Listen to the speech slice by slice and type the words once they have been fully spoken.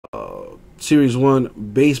Series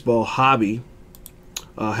 1 baseball hobby.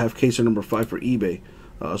 Have caser number 5 for eBay.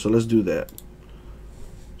 So let's do that.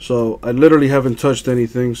 So I literally haven't touched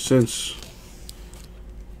anything since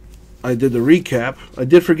I did the recap. I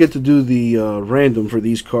did forget to do the random for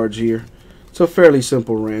these cards here. It's a fairly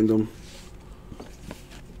simple random.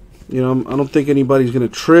 You know, I don't think anybody's going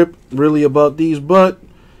to trip really about these, but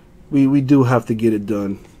we do have to get it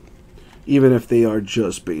done. Even if they are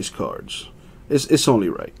just base cards. It's only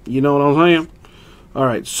right. You know what I'm saying?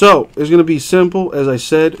 Alright, so it's going to be simple. As I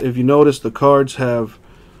said, if you notice, the cards have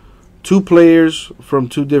 2 players from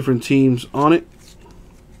 2 different teams on it.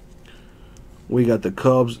 We got the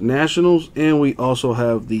Cubs Nationals, and we also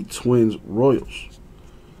have the Twins Royals.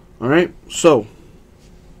 Alright, so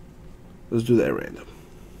let's do that random.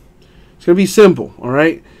 It's going to be simple,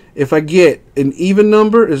 alright? If I get an even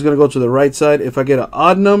number, it's going to go to the right side. If I get an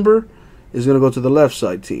odd number, it's going to go to the left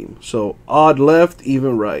side team. So odd left,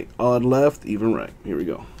 even right. Odd left, even right. Here we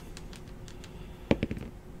go.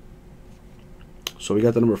 So we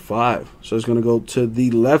got the number 5. So it's going to go to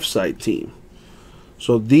the left side team.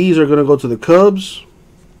 So these are going to go to the Cubs.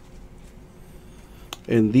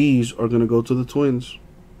 And these are going to go to the Twins.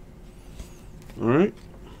 Alright.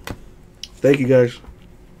 Thank you, guys.